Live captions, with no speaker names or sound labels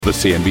The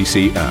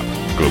CNBC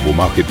app. Global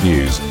market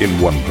news in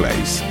one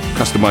place.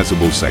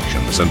 Customizable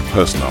sections and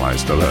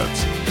personalized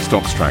alerts.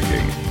 Stocks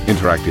tracking,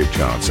 interactive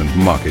charts and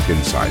market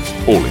insights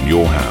all in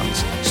your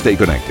hands. Stay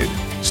connected.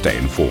 Stay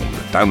informed.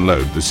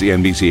 Download the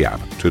CNBC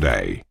app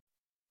today.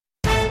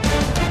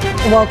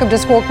 Welcome to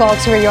Squawk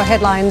Box. Here are your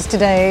headlines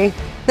today.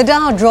 The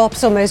Dow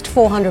drops almost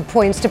 400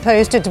 points to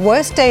post its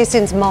worst day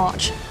since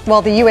March,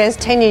 while the US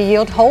 10-year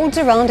yield holds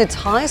around its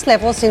highest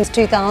level since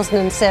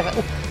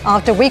 2007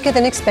 after weaker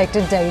than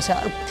expected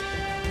data.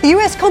 The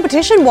US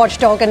competition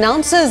watchdog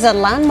announces a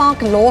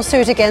landmark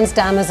lawsuit against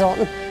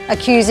Amazon,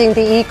 accusing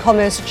the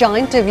e-commerce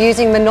giant of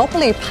using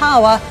monopoly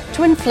power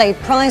to inflate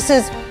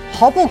prices,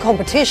 hobble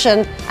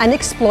competition and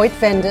exploit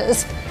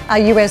vendors. Our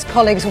US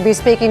colleagues will be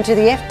speaking to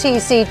the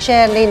FTC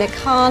chair Lina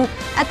Khan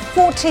at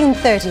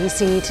 14:30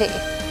 CET.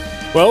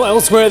 Well,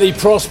 elsewhere, the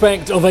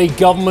prospect of a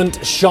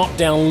government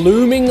shutdown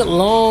looming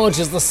large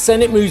as the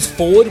Senate moves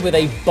forward with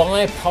a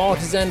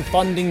bipartisan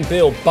funding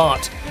bill.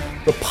 But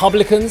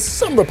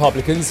some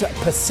Republicans,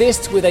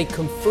 persist with a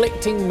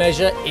conflicting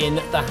measure in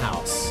the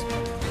House.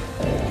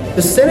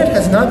 The Senate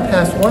has not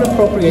passed one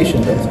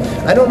appropriation bill.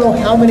 I don't know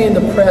how many in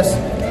the press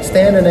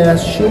stand and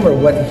ask Schumer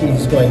what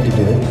he's going to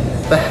do.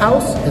 The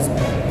House has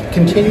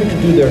continued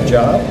to do their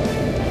job.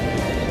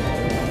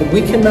 But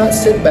we cannot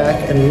sit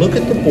back and look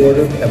at the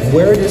border of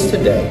where it is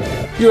today.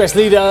 US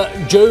leader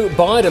Joe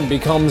Biden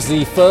becomes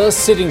the first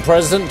sitting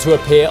president to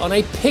appear on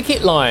a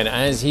picket line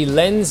as he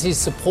lends his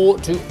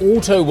support to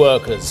auto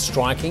workers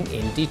striking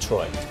in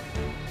Detroit. Stick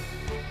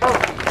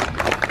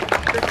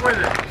with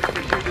it,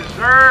 because you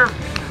deserve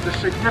the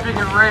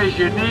significant raise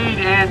you need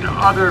and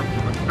other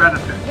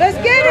benefits. Let's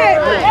get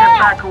it! Let's get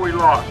back who we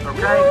lost,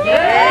 okay?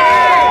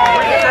 Yeah!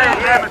 We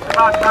say them, it's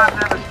about time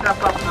them to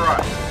step up for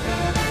us.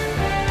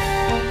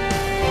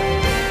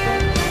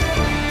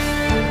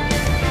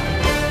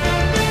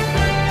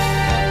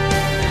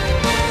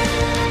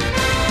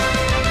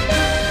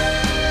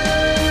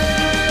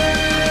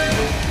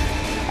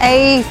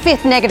 A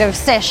fifth negative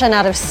session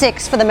out of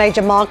 6 for the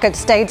major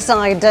markets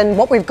stateside, and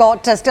what we've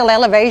got still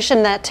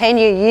elevation, that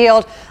 10-year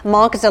yield.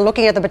 Markets are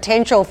looking at the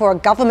potential for a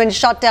government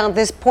shutdown at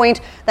this point,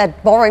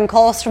 that borrowing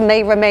costs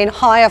may remain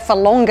higher for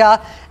longer,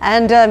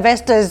 and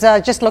investors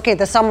just looking at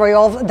the summary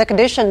of the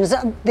conditions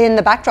in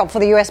the backdrop for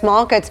the US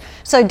markets.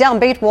 So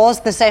downbeat was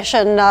the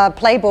session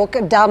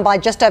playbook, down by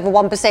just over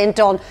 1%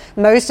 on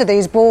most of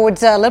these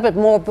boards, a little bit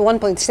more,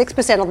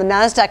 1.6% on the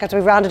NASDAQ as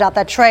we rounded out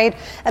that trade.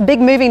 Big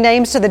moving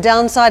names to the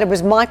downside. It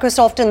was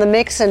Microsoft in the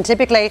mix, and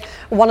typically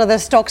one of the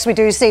stocks we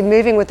do see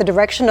moving with the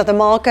direction of the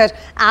market.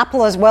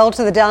 Apple as well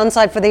to the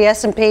downside for the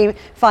S&P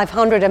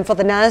 500 and for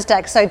the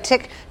NASDAQ. So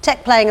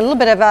tech playing a little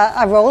bit of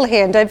a role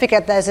here. And don't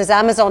forget there's this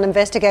Amazon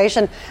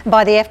investigation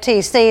by the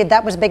FTC.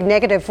 That was a big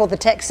negative for the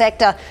tech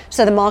sector.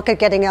 So the market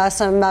getting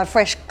some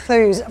fresh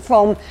clues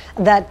from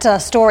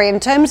that story. In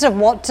terms of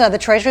what the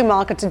Treasury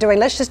markets are doing,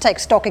 let's just take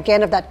stock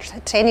again of that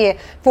 10-year,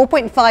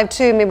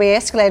 4.52. I mean, we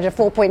escalated to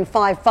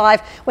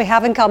 4.55. We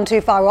haven't come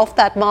too far off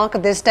that mark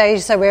at this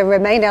stage, so we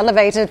remain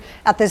elevated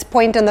at this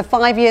point, and the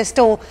 5-year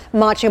still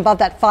marching above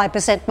that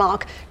 5%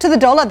 mark. To the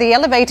dollar, the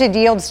elevated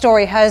yield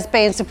story has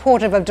been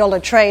supportive of dollar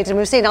trades, and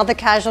we've seen other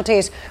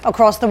casualties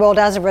across the world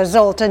as a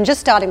result. And just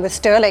starting with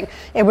sterling,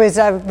 it was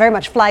very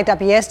much flagged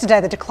up yesterday.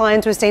 The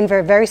declines were seen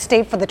very, very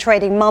steep for the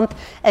trading month.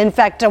 In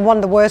fact, one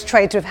of the worst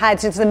trades we've had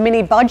since the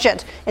mini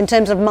budget in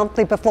terms of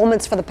monthly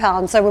performance for the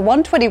pound. So we're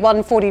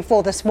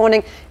 121.44 this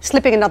morning,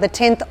 slipping another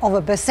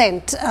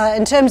 0.1%.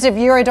 In terms of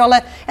euro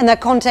dollar, in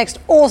that context,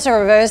 also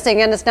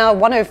reversing, and it's now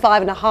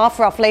 105.5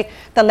 roughly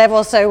the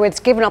level, so it's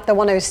given up the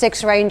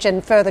 106 range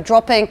and further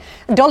dropping.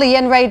 Dollar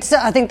yen rates,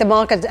 I think the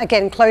market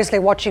again closely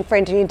watching for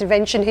any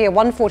intervention here.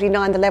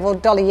 149 the level,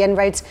 dollar yen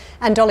rates,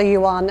 and dollar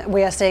yuan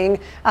we are seeing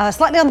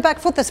slightly on the back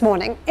foot this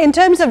morning. In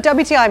terms of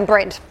WTI and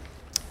Brent,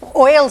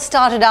 oil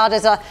started out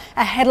as a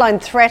headline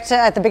threat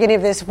at the beginning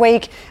of this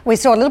week. We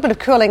saw a little bit of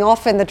cooling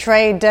off in the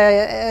trade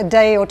a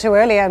day or two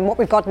earlier, and what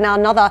we've got now,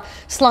 another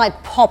slight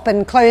pop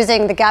and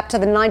closing the gap to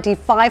the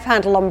 95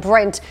 handle on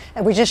Brent.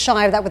 And we're just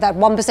shy of that with that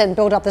 1%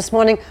 build up this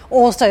morning.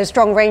 Also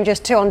strong ranges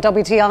too on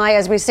WTI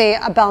as we see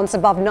a bounce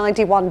above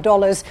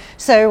 $91.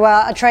 So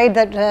a trade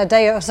that a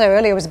day or so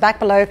earlier was back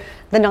below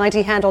the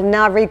 90 handle,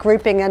 now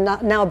regrouping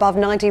and now above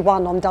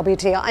 91 on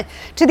WTI.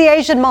 To the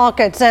Asian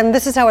markets, and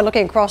this is how we're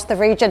looking across the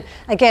region.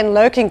 Again,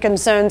 lurking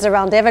concerns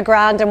around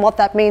Evergrande and what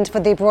that means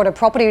for the broader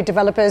property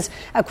developers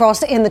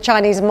across in the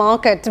Chinese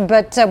market.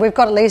 But we've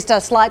got at least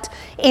a slight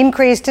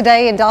increase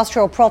today.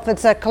 Industrial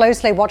profits are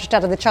closely watched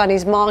out of the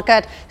Chinese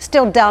market.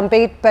 Still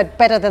downbeat, but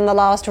better than the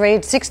last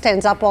read.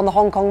 6/10s up on the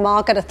Hong Kong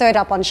market, a third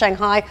up on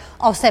Shanghai,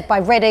 offset by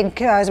red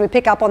ink as we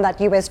pick up on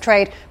that US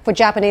trade for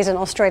Japanese and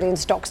Australian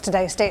stocks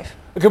today. Steve.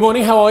 Good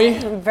morning, how are you?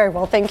 Very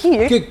well, thank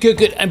you.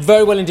 Good, and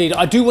very well indeed.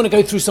 I do want to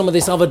go through some of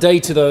this other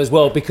data though as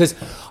well, because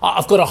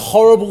I've got a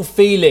horrible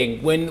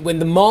feeling when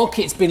the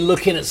market's been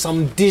looking at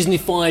some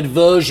Disney-fied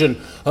version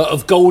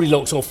of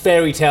Goldilocks or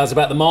fairy tales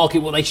about the market,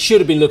 what they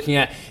should have been looking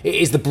at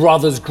is the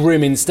Brothers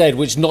Grimm instead,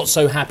 which not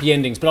so happy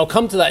endings. But I'll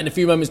come to that in a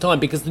few moments' time,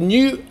 because the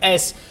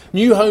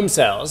new home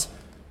sales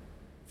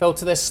fell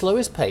to their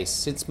slowest pace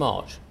since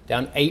March,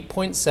 down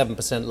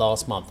 8.7%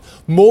 last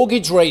month.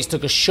 Mortgage rates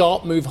took a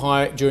sharp move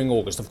higher during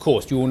August. Of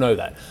course, you all know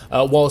that.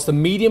 Whilst the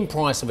median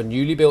price of a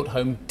newly built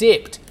home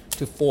dipped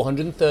to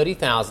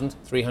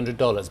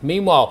 $430,300.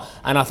 Meanwhile,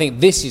 and I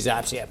think this is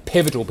absolutely a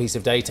pivotal piece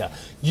of data,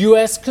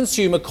 US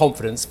consumer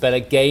confidence fell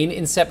again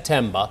in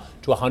September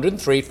to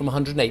 103 from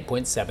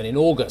 108.7 in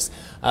August.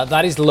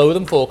 That is lower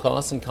than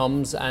forecast and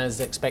comes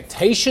as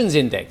expectations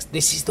index.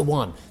 This is the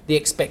one. The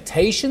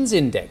expectations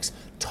index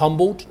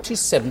tumbled to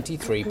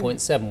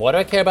 73.7. Why do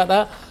I care about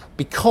that?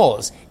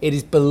 Because it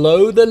is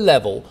below the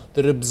level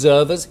that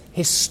observers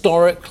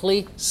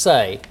historically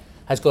say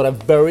has got a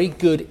very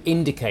good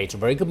indicator, a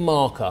very good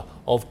marker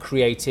of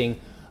creating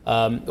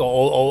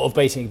or of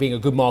basically being a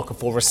good marker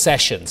for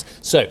recessions.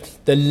 So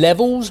the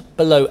levels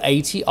below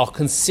 80 are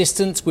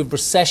consistent with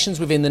recessions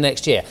within the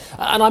next year.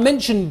 And I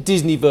mentioned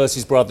Disney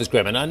versus Brothers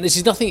Grimm, and this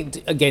is nothing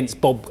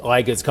against Bob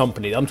Iger's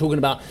company. I'm talking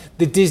about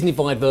the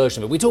Disneyfied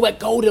version of it. We talk about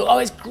gold. Oh,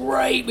 it's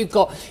great. We've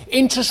got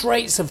interest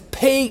rates have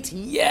peaked.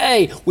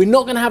 Yay. We're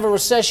not going to have a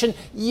recession.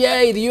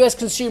 Yay. The US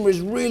consumer is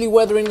really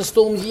weathering the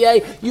storms.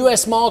 Yay.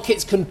 US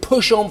markets can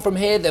push on from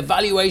here. Their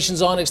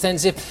valuations aren't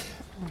extensive.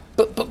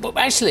 But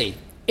actually,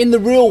 in the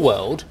real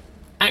world,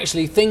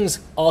 actually things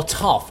are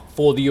tough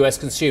for the US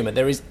consumer.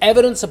 There is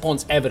evidence upon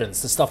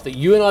evidence, the stuff that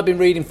you and I have been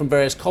reading from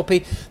various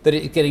copy, that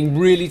it's getting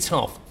really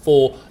tough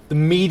for the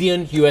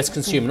median US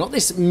consumer, not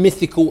this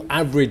mythical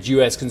average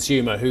US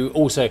consumer who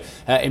also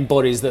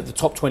embodies that the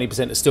top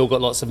 20% have still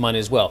got lots of money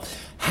as well.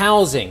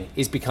 Housing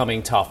is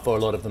becoming tough for a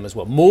lot of them as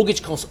well.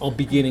 Mortgage costs are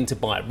beginning to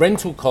bite.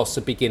 Rental costs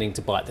are beginning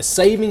to bite. The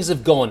savings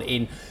have gone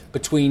in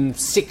between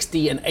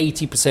 60 and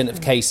 80% of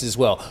cases as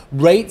well.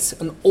 Rates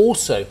are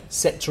also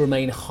set to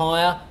remain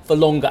higher for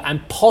longer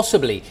and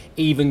possibly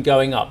even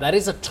going up. That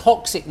is a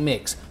toxic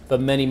mix for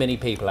many, many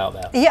people out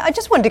there. Yeah, I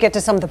just wanted to get to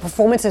some of the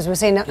performances we've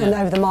seen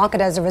over the market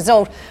as a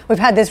result. We've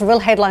had this real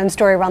headline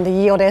story around the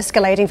yield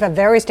escalating for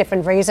various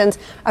different reasons.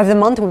 Over the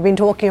month, we've been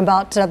talking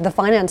about the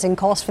financing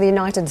costs for the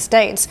United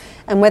States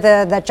and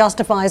whether that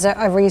justifies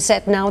a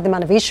reset now, the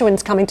amount of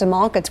issuance coming to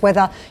markets,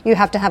 whether you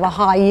have to have a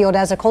high yield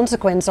as a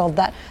consequence of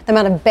that. The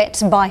amount of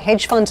bets by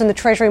hedge funds in the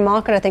Treasury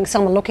market, I think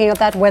some are looking at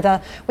that,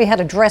 whether we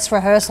had a dress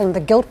rehearsal in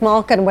the gilt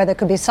market and whether it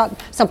could be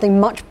something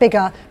much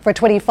bigger for a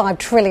 $25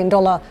 trillion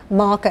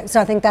market.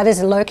 So I think that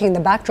is lurking in the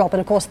backdrop,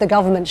 and of course the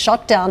government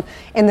shutdown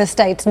in the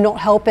States not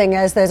helping,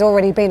 as there's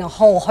already been a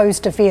whole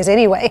host of fears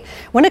anyway.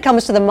 When it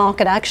comes to the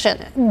market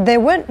action,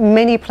 there weren't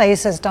many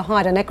places to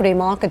hide in equity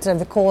markets over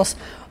the course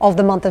of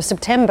the month of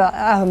September.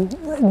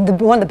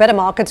 One of the better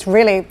markets,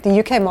 really, the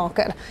UK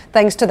market,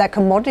 thanks to that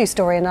commodity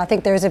story. And I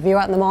think there is a view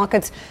out in the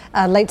markets,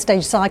 late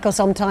stage cycle,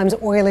 sometimes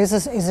oil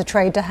is a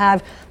trade to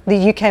have.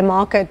 The UK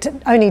market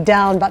only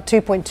down about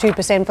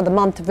 2.2% for the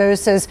month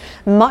versus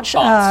much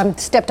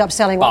stepped up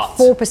selling, about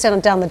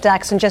 4% down the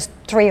DAX and just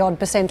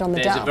 3% on the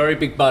Dow. There's a very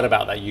big but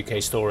about that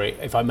UK story,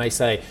 if I may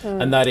say,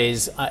 and that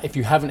is if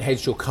you haven't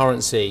hedged your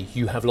currency,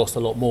 you have lost a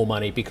lot more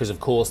money because, of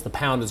course, the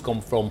pound has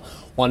gone from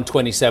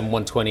 127,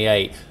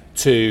 128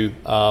 to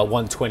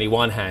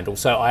 121 handle.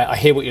 So I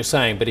hear what you're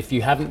saying, but if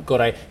you haven't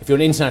got if you're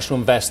an international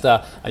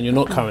investor and you're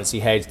not currency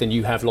hedged, then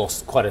you have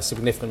lost quite a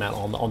significant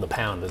amount on the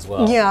pound as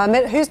well. Yeah, I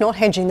mean, who's not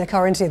hedging the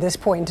currency at this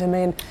point? I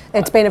mean,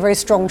 it's been a very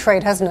strong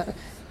trade, hasn't it?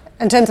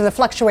 In terms of the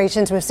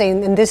fluctuations we've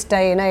seen in this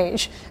day and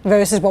age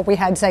versus what we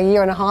had, say, a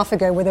year and a half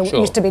ago, where there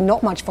used to be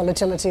not much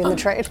volatility in the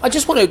trade. I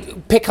just want to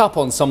pick up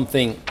on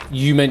something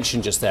you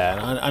mentioned just there,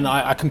 and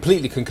I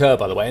completely concur,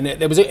 by the way. And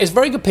it's a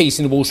very good piece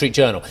in the Wall Street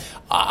Journal.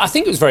 I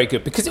think it was very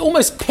good because it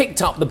almost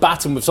picked up the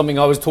baton with something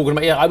I was talking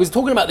about. Yeah, I was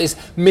talking about this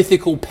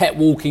mythical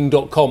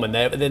petwalking.com and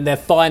their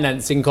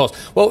financing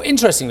costs. Well,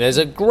 interestingly, there's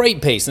a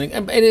great piece,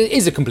 and it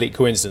is a complete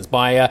coincidence,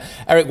 by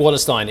Eric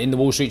Wallerstein in the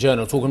Wall Street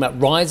Journal, talking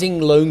about rising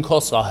loan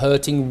costs are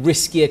hurting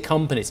riskier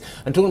companies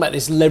and talking about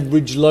this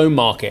leveraged loan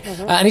market.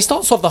 And he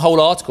starts off the whole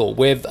article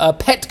with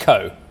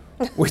Petco,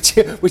 which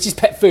is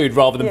pet food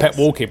rather than pet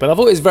walking. But I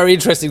thought it was very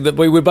interesting that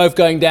we were both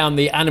going down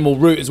the animal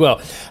route as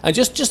well. And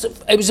just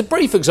it was a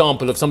brief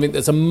example of something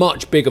that's a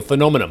much bigger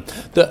phenomenon.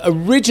 That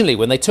originally,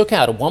 when they took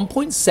out a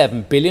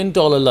 $1.7 billion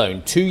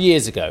loan 2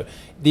 years ago,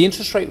 the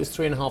interest rate was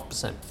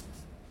 3.5%.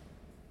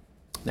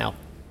 Now,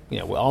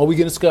 are we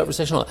going to skirt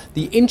recession or not?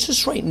 The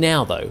interest rate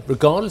now, though,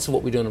 regardless of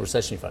what we do on the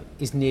recession front,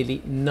 is nearly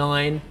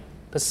 9%.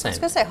 I was going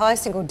to say high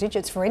single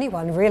digits for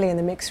anyone really in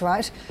the mix,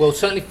 right? Well,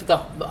 certainly for the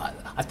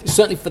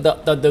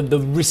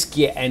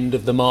riskier end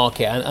of the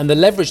market and the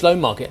leveraged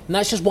loan market, and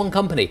that's just one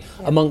company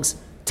amongst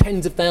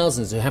tens of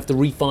thousands who have to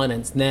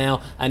refinance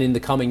now and in the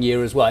coming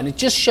year as well. And it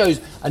just shows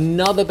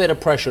another bit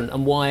of pressure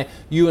and why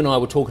you and I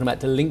were talking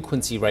about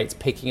delinquency rates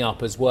picking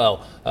up as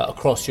well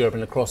across Europe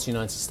and across the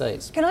United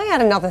States. Can I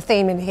add another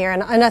theme in here?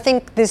 And I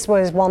think this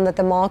was one that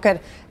the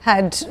market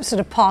had sort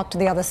of parked to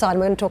the other side.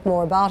 We're going to talk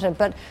more about it.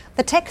 But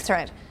the tech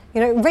threat.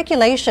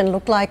 Regulation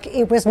looked like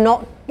it was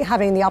not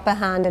having the upper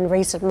hand in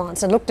recent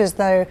months. It looked as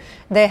though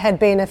there had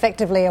been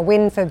effectively a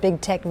win for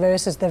big tech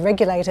versus the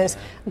regulators.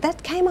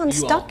 That came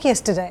unstuck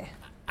yesterday.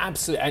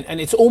 Absolutely,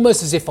 and it's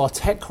almost as if our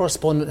tech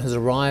correspondent has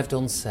arrived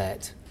on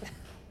set.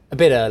 A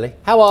bit early.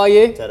 How are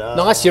you? Ta-da.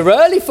 Nice, you're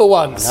early for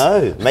once.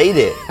 No, made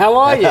it. How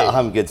are you?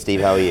 I'm good,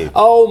 Steve. How are you?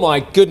 Oh my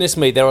goodness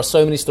me, there are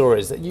so many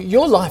stories.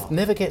 Your life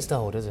never gets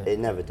dull, does it? It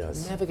never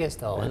does. Never gets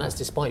dull, and that's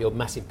despite your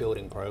massive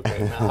building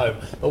program at home.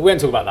 But we won't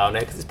talk about that on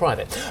air because it's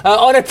private.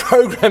 On a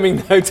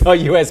programming note, our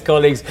US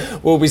colleagues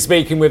will be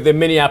speaking with the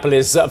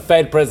Minneapolis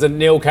Fed President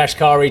Neil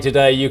Kashkari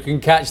today. You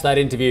can catch that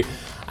interview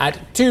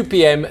at 2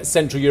 p.m.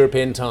 Central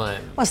European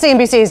Time. Well,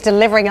 CNBC's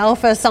Delivering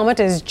Alpha Summit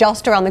is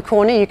just around the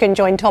corner. You can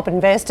join top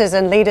investors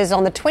and leaders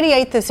on the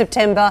 28th of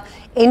September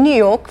in New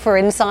York for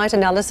insight,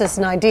 analysis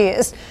and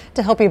ideas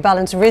to help you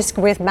balance risk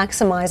with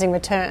maximising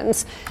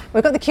returns.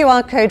 We've got the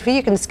QR code for you.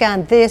 You can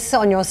scan this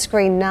on your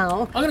screen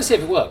now. I'm going to see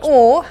if it works.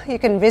 Or you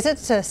can visit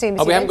CNBC.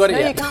 Oh, we haven't got it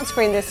yet. No, you can't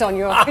screen this on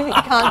your... you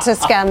can't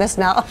scan this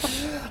now.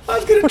 I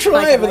was going to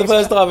try it for the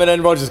first time, and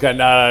then Roger's going,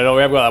 no,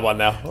 we haven't got that one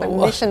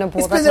now. Mission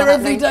abort. It's been there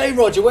every day,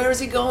 Roger. Where has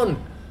he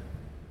gone?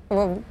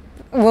 Well,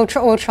 we'll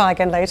try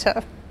again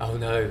later. Oh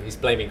no, he's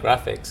blaming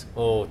graphics.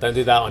 Oh, don't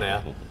do that on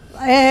air.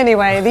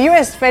 Anyway, the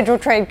US Federal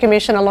Trade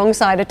Commission,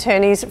 alongside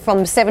attorneys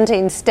from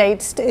 17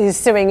 states, is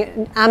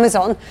suing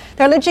Amazon.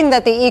 They're alleging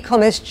that the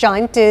e-commerce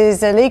giant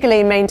is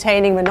illegally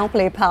maintaining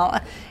monopoly power.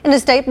 In a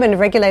statement,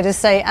 regulators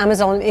say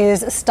Amazon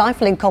is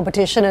stifling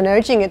competition and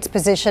urging its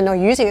position or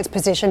using its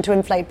position to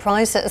inflate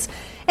prices.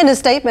 In a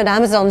statement,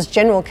 Amazon's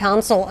general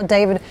counsel,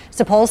 David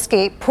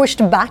Sapolsky, pushed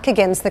back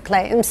against the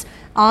claims,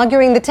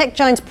 arguing the tech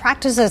giant's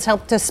practices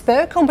helped to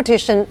spur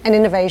competition and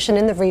innovation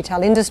in the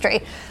retail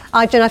industry.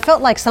 Arjun, I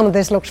felt like some of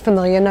this looked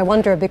familiar, no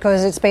wonder,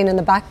 because it's been in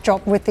the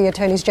backdrop with the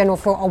attorneys general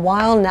for a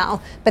while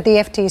now, but the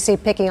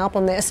FTC picking up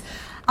on this.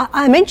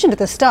 I mentioned at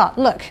the start,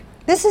 look,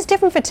 this is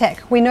different for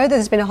tech. We know that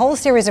there's been a whole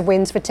series of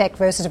wins for tech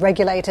versus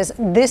regulators.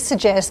 This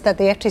suggests that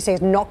the FTC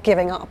is not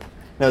giving up.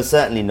 No,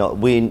 certainly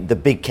not. The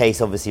big case,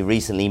 obviously,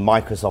 recently,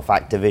 Microsoft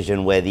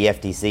Activision, where the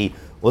FTC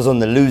was on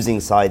the losing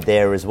side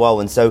there as well.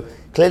 And so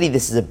clearly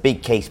this is a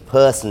big case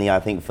personally, I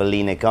think, for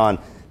Lina Khan.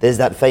 There's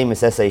that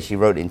famous essay she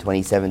wrote in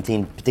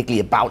 2017,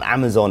 particularly about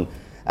Amazon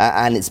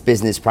and its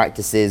business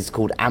practices,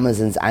 called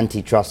Amazon's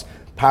Antitrust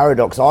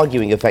Paradox,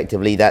 arguing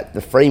effectively that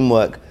the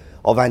framework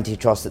of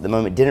antitrust at the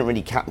moment didn't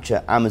really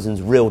capture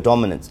Amazon's real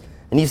dominance.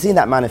 And you've seen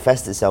that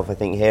manifest itself, I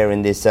think, here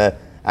in this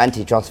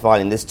antitrust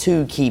filing. There's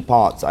two key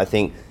parts, I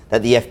think,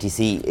 that the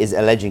FTC is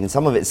alleging, and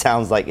some of it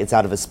sounds like it's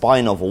out of a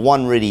spy novel.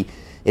 One really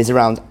is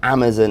around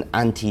Amazon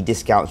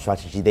anti-discount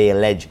strategy. They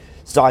allege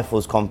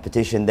stifles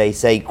competition. They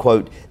say,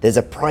 quote, there's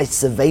a price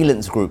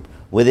surveillance group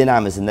within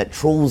Amazon that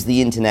trawls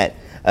the internet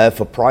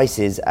for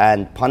prices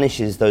and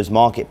punishes those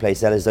marketplace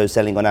sellers, those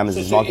selling on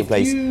Amazon's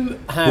marketplace, who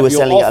are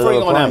selling at a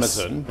lower on price.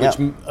 Amazon,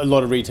 which a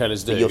lot of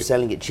retailers do. But you're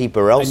selling it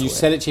cheaper elsewhere. And you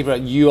sell it cheaper,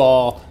 you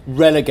are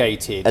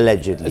relegated.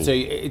 Allegedly. So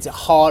it's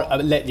hard,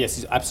 yes,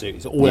 it's absolutely,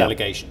 it's all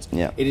allegations.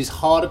 Yeah. It is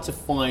harder to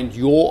find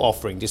your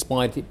offering,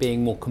 despite it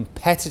being more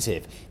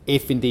competitive,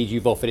 if indeed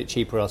you've offered it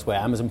cheaper elsewhere.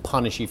 Amazon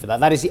punish you for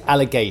that. That is the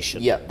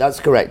allegation. Yeah, that's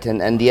correct.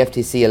 And the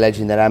FTC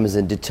alleging that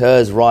Amazon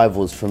deters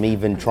rivals from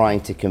even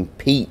trying to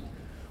compete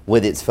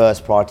with its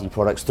first-party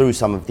products through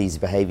some of these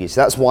behaviours.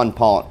 So that's one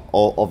part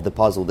of the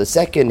puzzle. The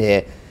second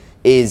here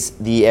is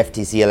the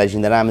FTC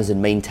alleging that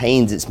Amazon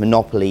maintains its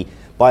monopoly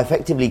by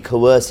effectively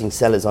coercing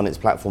sellers on its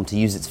platform to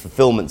use its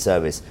fulfillment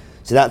service.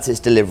 So that's its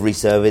delivery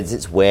service,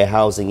 its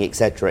warehousing,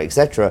 etc.,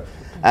 etc.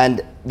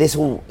 And this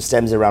all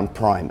stems around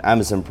Prime,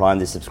 Amazon Prime,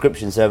 the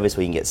subscription service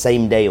where you can get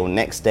same-day or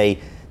next-day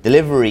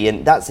delivery,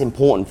 and that's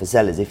important for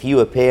sellers. If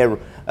you appear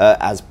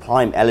as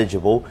Prime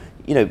eligible,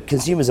 you know,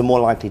 consumers are more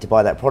likely to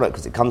buy that product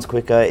because it comes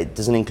quicker, it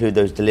doesn't include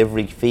those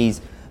delivery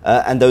fees,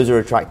 and those are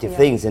attractive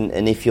things.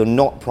 And if you're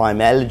not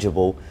Prime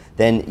eligible,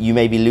 then you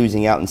may be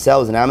losing out in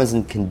sales. And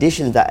Amazon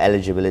conditions that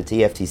eligibility,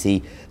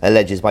 FTC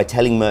alleges, by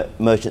telling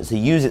merchants to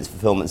use its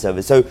fulfillment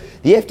service. So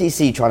the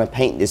FTC trying to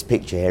paint this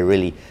picture here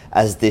really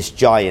as this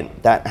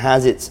giant that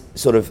has its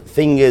sort of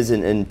fingers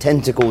and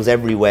tentacles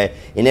everywhere,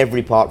 in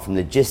every part, from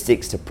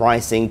logistics to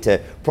pricing to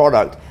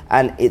product,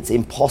 and it's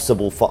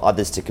impossible for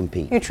others to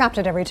compete. You're trapped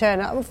at every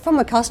turn. From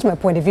a customer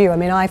point of view, I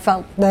mean, I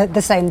felt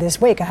the same this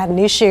week. I had an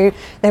issue.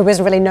 There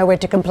was really nowhere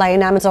to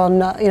complain.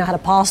 Amazon, had a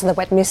parcel that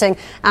went missing.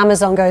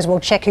 Amazon goes, well,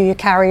 check who your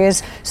carrier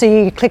is. So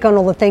you click on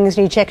all the things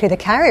and you check who the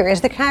carrier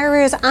is. The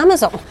carrier is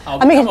Amazon. Oh,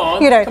 I mean,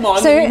 come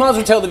on. So you might as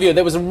well tell the viewer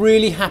there was a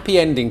really happy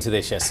ending to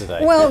this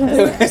yesterday. Well,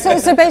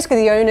 so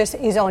basically the onus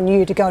is on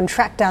you to go and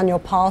track down your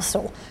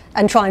parcel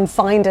and try and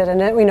find it. And,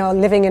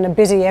 living in a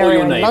busy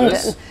area in London.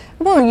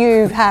 Well,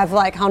 you have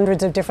like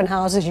hundreds of different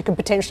houses you could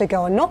potentially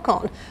go and knock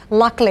on.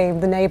 Luckily,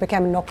 the neighbour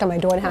came and knocked on my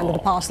door and handed a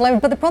parcel over.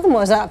 But the problem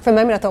was that for a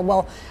moment I thought,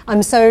 well,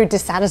 I'm so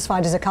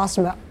dissatisfied as a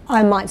customer,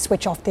 I might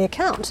switch off the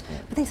account.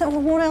 But they thought,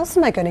 well, what else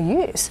am I going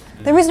to use?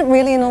 There isn't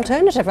really an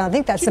alternative. And I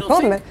think that's the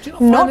problem.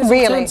 Not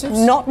really.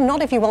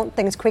 Not if you want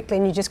things quickly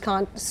and you just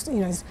can't,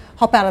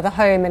 hop out of the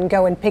home and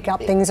go and pick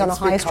up things on a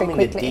high street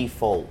quickly. It's becoming a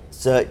default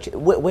search,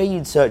 where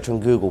you'd search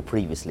on Google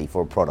previously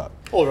for a product.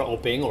 Or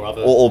Bing or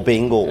other. Or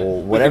Bing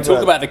or whatever. We can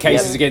talk about the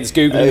cases against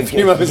Google in a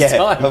few moments'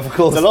 time. Of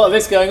course. There's a lot of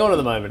this going on at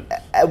the moment.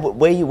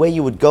 where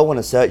you would go on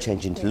a search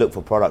engine to look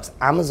for products,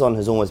 Amazon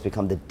has almost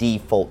become the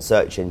default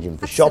search engine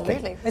for shopping.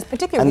 Absolutely. It's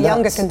particularly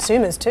younger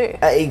consumers too.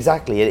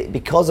 Exactly,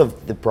 because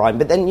of the Prime.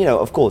 But then,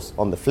 of course,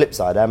 on the flip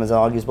side, Amazon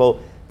argues, well,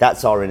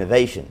 that's our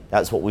innovation.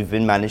 That's what we've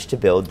been managed to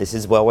build. This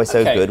is where we're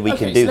so good, we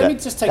can do that. Let me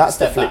just take that's a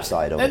step the flip back.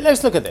 side of it.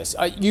 Let's look at this.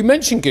 You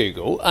mentioned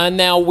Google, and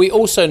now we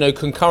also know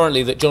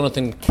concurrently that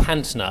Jonathan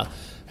Cantner,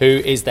 who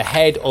is the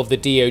head of the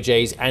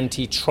DOJ's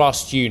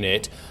antitrust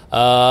unit,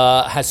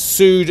 has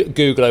sued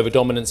Google over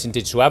dominance in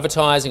digital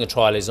advertising. A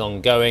trial is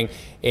ongoing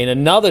in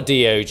another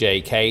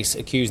DOJ case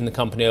accusing the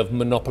company of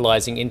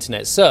monopolising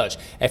internet search.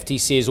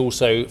 FTC is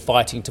also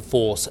fighting to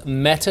force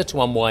Meta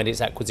to unwind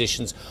its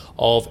acquisitions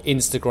of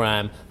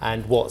Instagram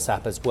and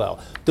WhatsApp as well.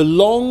 The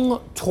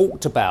long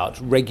talked about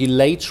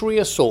regulatory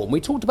assault, and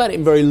we talked about it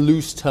in very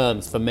loose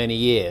terms for many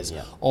years,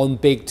 on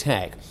big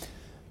tech.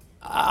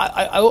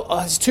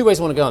 There's two ways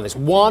I want to go on this.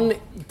 One,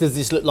 does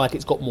this look like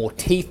it's got more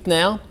teeth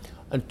now?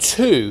 And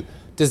two,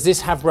 does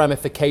this have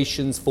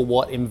ramifications for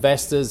what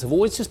investors have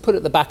always just put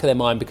at the back of their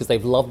mind because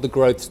they've loved the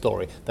growth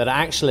story, that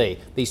actually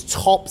these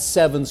top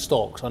 7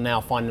 stocks are now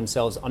finding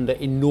themselves under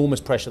enormous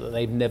pressure that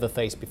they've never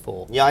faced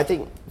before? Yeah, I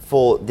think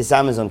for this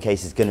Amazon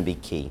case, it's going to be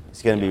key.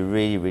 It's going to be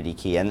really, really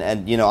key. And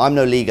I'm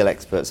no legal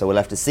expert, so we'll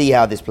have to see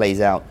how this plays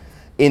out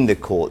in the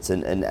courts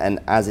and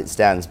as it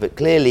stands. But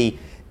clearly,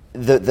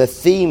 the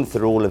theme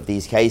through all of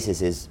these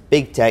cases is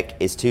big tech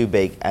is too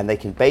big and they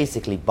can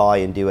basically buy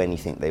and do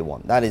anything they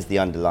want. That is the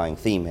underlying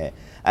theme here.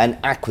 And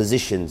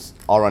acquisitions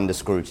are under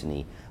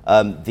scrutiny.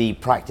 The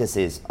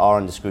practices are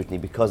under scrutiny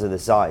because of the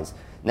size.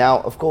 Now,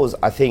 of course,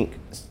 I think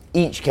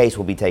each case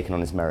will be taken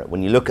on its merit.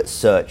 When you look at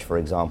search, for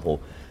example,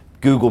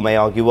 Google may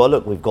argue, well,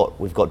 look,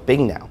 we've got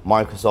Bing now.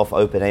 Microsoft,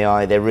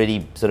 OpenAI, they're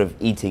really sort of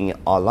eating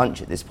our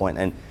lunch at this point.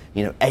 And,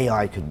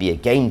 AI could be a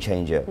game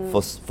changer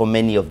for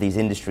many of these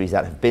industries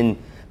that have been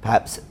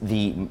perhaps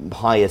the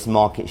highest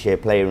market share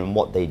player in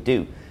what they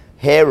do.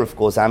 Here, of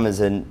course,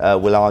 Amazon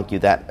will argue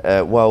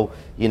that,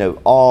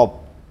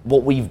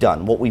 what we've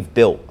done, what we've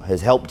built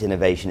has helped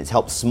innovation. It's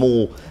helped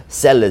small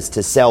sellers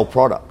to sell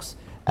products.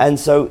 And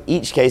so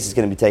each case is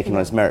going to be taken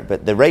on its merit.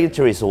 But the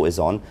regulatory assault is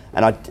on,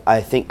 and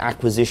I think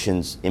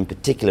acquisitions in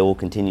particular will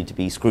continue to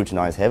be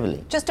scrutinised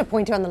heavily. Just to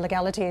point you on the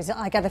legalities,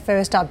 I gather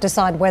first up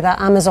decide whether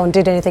Amazon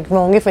did anything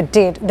wrong. If it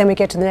did, then we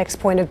get to the next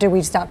point of do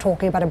we start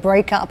talking about a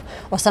breakup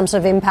or some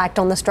sort of impact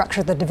on the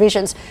structure of the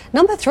divisions.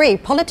 Number 3,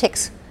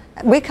 politics.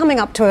 We're coming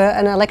up to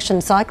an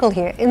election cycle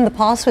here. In the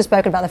past, we've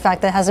spoken about the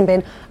fact there hasn't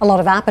been a lot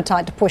of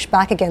appetite to push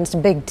back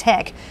against big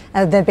tech.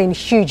 There have been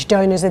huge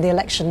donors in the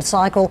election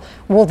cycle.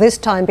 Will this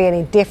time be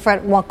any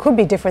different? What could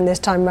be different this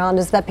time around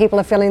is that people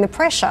are feeling the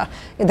pressure.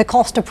 The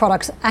cost of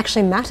products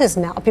actually matters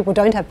now. People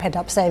don't have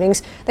pent-up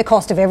savings. The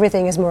cost of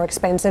everything is more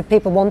expensive.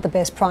 People want the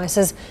best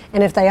prices.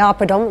 And if they are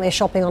predominantly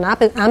shopping on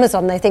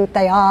Amazon, they think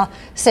they are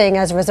seeing,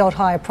 as a result,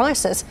 higher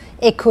prices.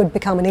 It could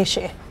become an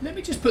issue. Let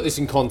me just put this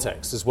in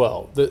context as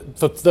well.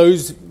 For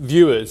those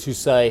viewers who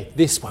say,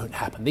 this won't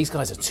happen, these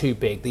guys are too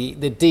big, the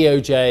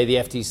DOJ, the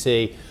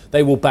FTC,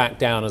 they will back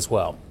down as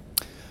well.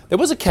 There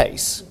was a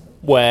case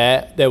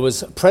where there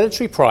was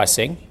predatory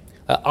pricing,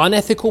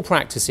 unethical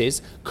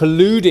practices,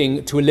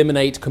 colluding to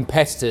eliminate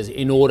competitors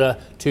in order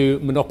to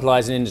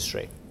monopolise an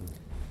industry.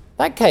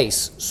 That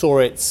case saw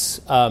its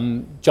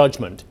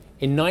judgment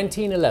in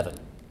 1911.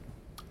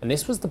 And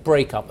this was the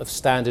breakup of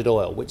Standard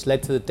Oil, which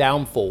led to the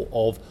downfall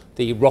of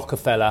the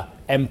Rockefeller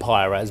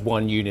empire as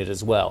one unit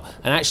as well.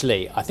 And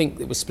actually, I think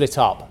it was split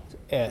up,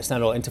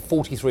 Standard Oil, into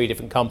 43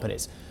 different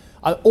companies.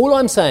 All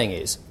I'm saying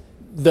is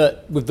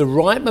that with the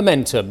right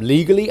momentum,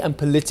 legally and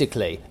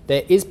politically,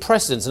 there is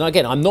precedence. And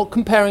again, I'm not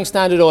comparing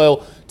Standard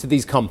Oil to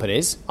these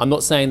companies. I'm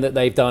not saying that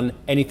they've done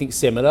anything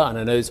similar. And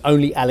I know there's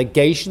only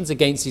allegations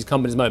against these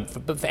companies at the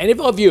moment. But for any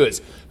of our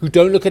viewers who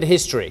don't look at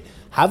history,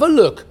 have a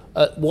look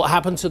at what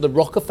happened to the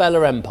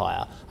Rockefeller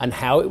empire and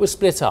how it was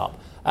split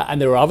up. And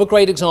there are other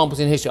great examples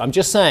in history. I'm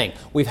just saying,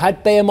 we've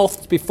had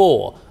behemoths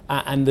before,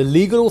 and the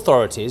legal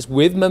authorities,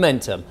 with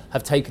momentum,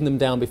 have taken them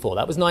down before.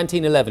 That was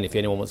 1911, if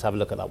anyone wants to have a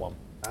look at that one.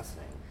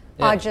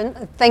 Yeah.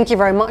 Arjun, thank you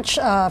very much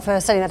for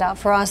setting that out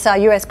for us. Our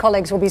US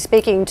colleagues will be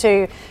speaking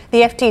to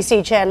the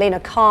FTC chair, Lena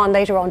Khan,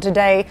 later on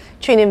today.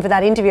 Tune in for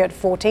that interview at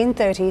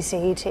 14:30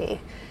 CET.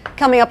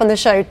 Coming up on the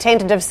show,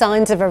 tentative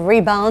signs of a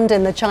rebound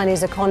in the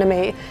Chinese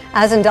economy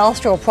as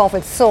industrial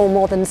profits soar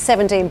more than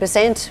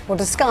 17%. We'll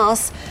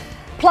discuss.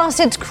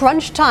 Plus, it's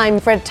crunch time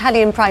for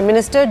Italian Prime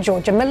Minister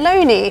Giorgia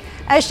Meloni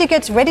as she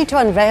gets ready to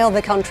unveil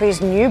the country's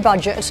new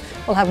budget.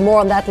 We'll have more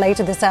on that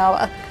later this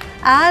hour.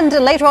 And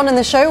later on in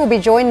the show, we'll be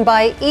joined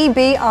by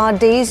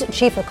EBRD's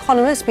chief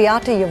economist,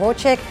 Beata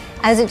Jurocek,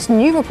 as its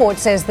new report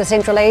says the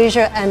Central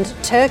Asia and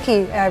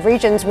Turkey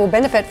regions will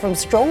benefit from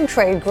strong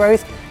trade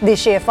growth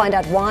this year. Find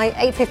out why,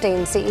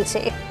 8:15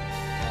 CET.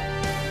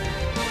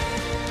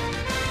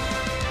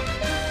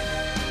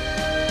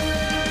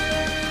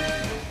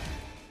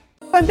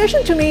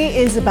 ambition to me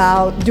is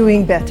about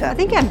doing better. I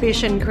think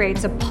ambition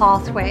creates a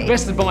pathway. The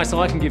best advice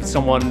I can give to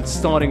someone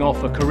starting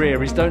off a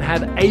career is don't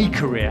have a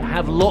career,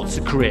 have lots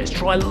of careers,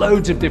 try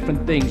loads of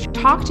different things.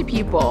 Talk to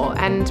people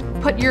and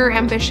put your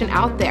ambition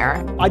out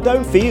there. I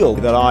don't feel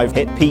that I've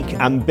hit peak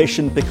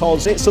ambition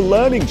because it's a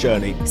learning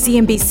journey.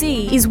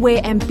 CNBC is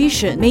where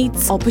ambition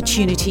meets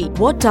opportunity.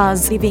 What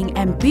does living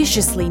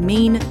ambitiously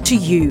mean to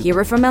you?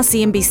 Hear it from our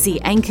CNBC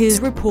anchors,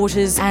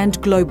 reporters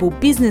and global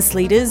business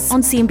leaders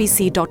on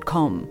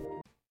CNBC.com.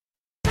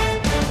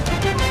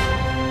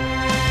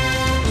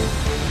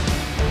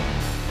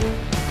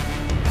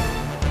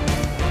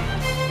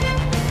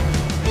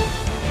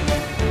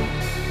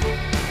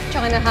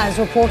 China has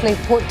reportedly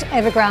put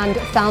Evergrande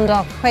founder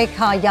Hui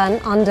Ka-yan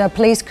under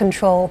police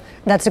control.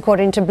 That's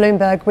according to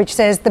Bloomberg, which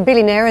says the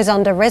billionaire is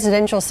under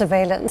residential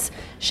surveillance.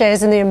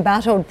 Shares in the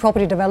embattled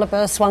property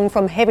developer swung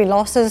from heavy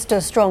losses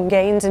to strong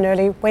gains in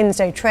early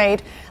Wednesday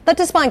trade. That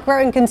despite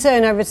growing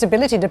concern over its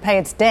ability to pay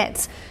its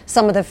debts.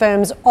 Some of the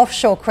firm's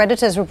offshore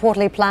creditors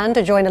reportedly plan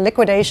to join a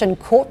liquidation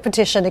court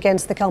petition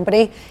against the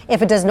company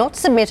if it does not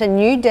submit a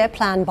new debt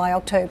plan by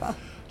October.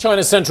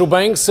 China's central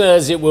bank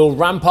says it will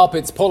ramp up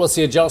its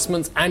policy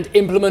adjustments and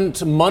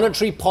implement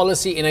monetary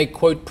policy in a,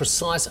 quote,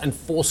 precise and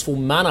forceful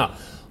manner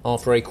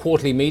after a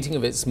quarterly meeting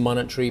of its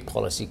monetary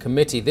policy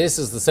committee. This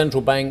as the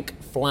central bank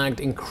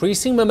flagged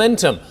increasing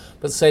momentum,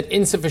 but said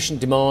insufficient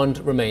demand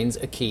remains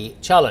a key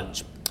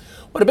challenge.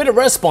 Well, a bit of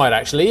respite,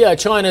 actually.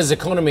 China's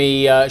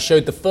economy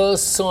showed the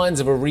first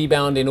signs of a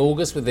rebound in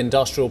August, with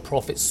industrial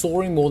profits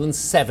soaring more than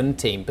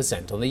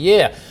 17% on the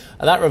year.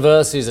 That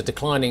reverses a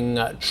declining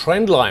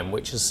trend line,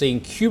 which has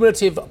seen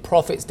cumulative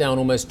profits down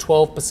almost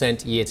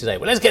 12% year to date.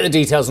 Well, let's get the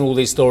details on all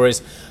these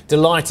stories.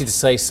 Delighted to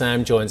say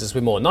Sam joins us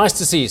with more. Nice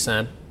to see you,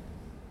 Sam.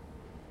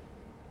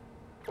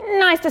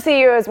 Nice to see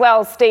you as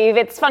well, Steve.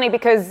 It's funny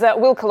because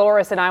Will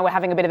Kaloris and I were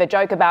having a bit of a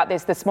joke about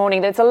this morning.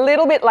 That's a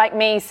little bit like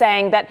me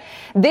saying that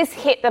this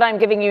hit that I'm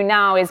giving you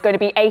now is going to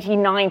be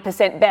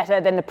 89% better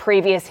than the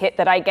previous hit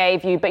that I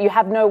gave you, but you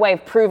have no way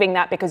of proving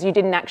that because you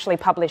didn't actually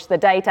publish the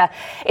data.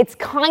 It's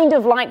kind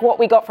of like what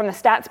we got from the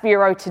Stats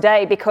Bureau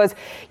today, because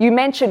you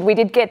mentioned we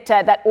did get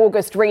that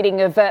August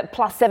reading of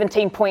plus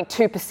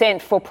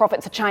 17.2% for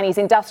profits of Chinese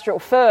industrial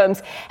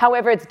firms.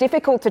 However, it's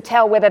difficult to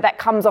tell whether that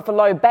comes off a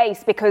low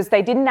base because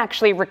they didn't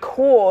actually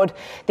record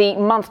the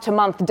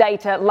month-to-month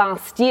data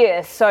last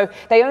year. So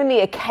they only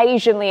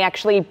occasionally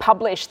actually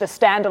publish the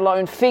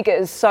standalone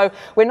figures. So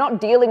we're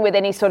not dealing with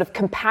any sort of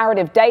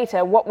comparative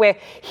data. What we're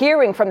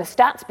hearing from the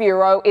Stats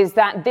Bureau is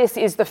that this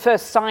is the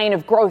first sign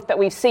of growth that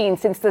we've seen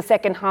since the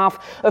second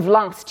half of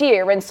last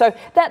year. And so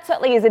that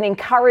certainly is an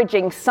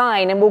encouraging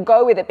sign, and we'll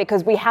go with it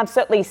because we have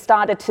certainly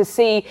started to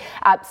see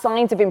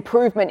signs of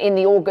improvement in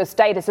the August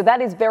data. So that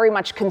is very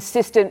much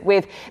consistent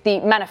with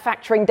the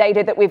manufacturing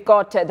data that we've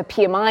got, the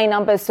PMI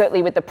numbers, certainly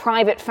with the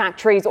private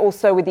factories,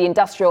 also with the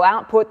industrial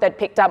output that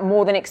picked up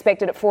more than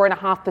expected at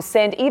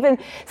 4.5%. Even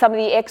some of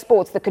the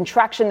exports, the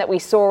contraction that we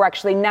saw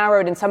actually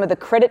narrowed, and some of the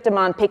credit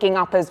demand picking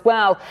up as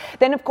well.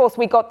 Then, of course,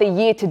 we got the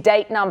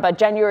year-to-date number,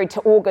 January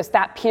to August,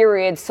 that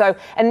period. So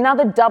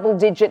another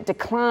double-digit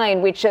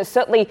decline, which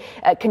certainly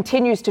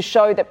continues to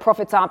show that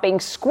profits are being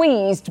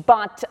squeezed,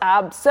 but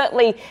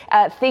certainly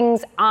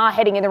things are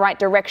heading in the right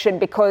direction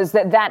because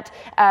that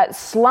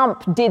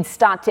slump did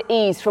start to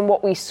ease from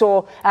what we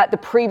saw the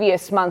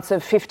previous months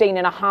of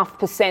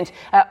 15.5%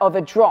 of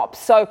a drop.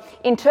 So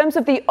in terms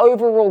of the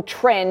overall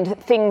trend,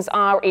 things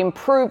are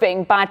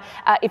improving. But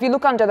if you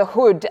look under the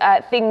hood,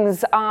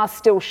 things are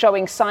still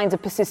showing signs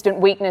of persistent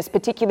weakness,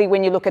 particularly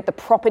when you look at the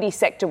property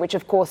sector, which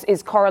of course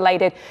is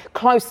correlated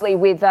closely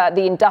with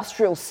the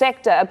industrial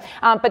sector.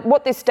 But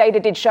what this data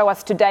did show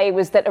us today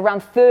was that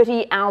around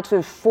 30 out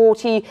of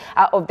 40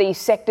 of these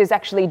sectors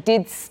actually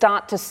did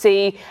start to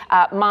see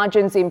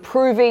margins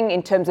improving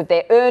in terms of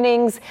their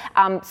earnings.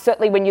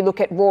 Certainly when you look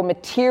at raw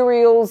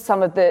materials,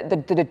 some of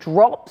the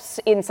drops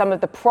in some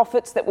of the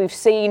profits that we've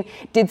seen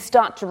did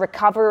start to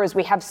recover as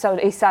we have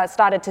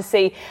started to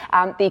see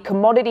the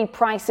commodity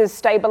prices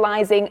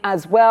stabilizing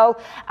as well.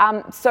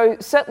 So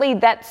certainly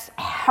that's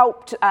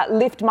helped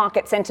lift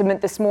market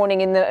sentiment this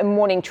morning in the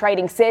morning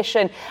trading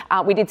session.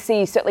 We did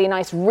see certainly a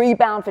nice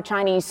rebound for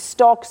Chinese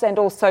stocks and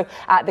also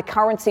the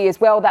currency as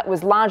well. That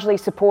was largely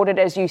supported,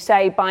 as you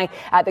say, by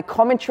the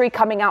commentary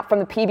coming out from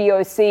the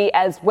PBOC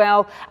as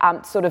well,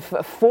 sort of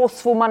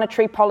forceful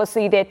monetary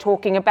policy they're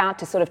talking about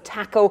to sort of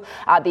tackle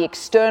the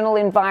external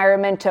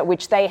environment,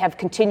 which they have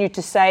continued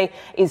to say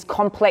is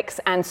complex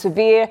and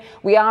severe.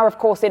 We are, of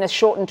course, in a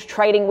shortened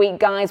trading week,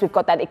 guys. We've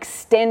got that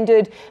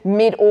extended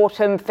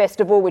mid-autumn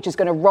festival, which is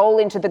going to roll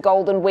into the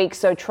Golden Week.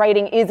 So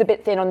trading is a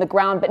bit thin on the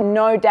ground, but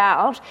no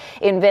doubt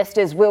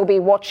investors will be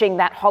watching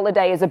that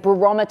holiday as a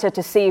barometer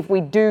to see if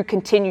we do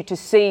continue to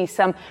see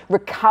some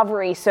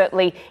recovery,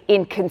 certainly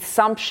in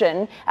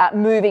consumption,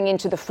 moving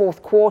into the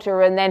fourth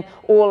quarter. And then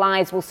all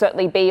eyes will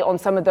certainly be on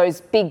some of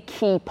those big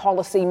key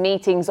policy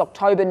meetings,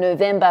 October,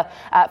 November,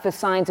 for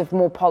signs of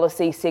more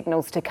policy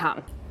signals to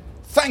come.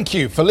 Thank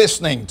you for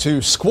listening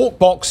to Squawk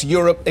Box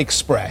Europe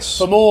Express.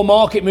 For more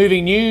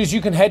market-moving news, you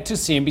can head to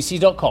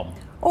CNBC.com.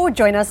 Or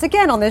join us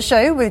again on the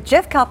show with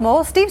Jeff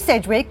Cutmore, Steve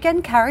Sedgwick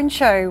and Karen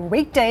Cho,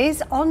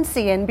 weekdays on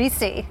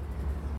CNBC.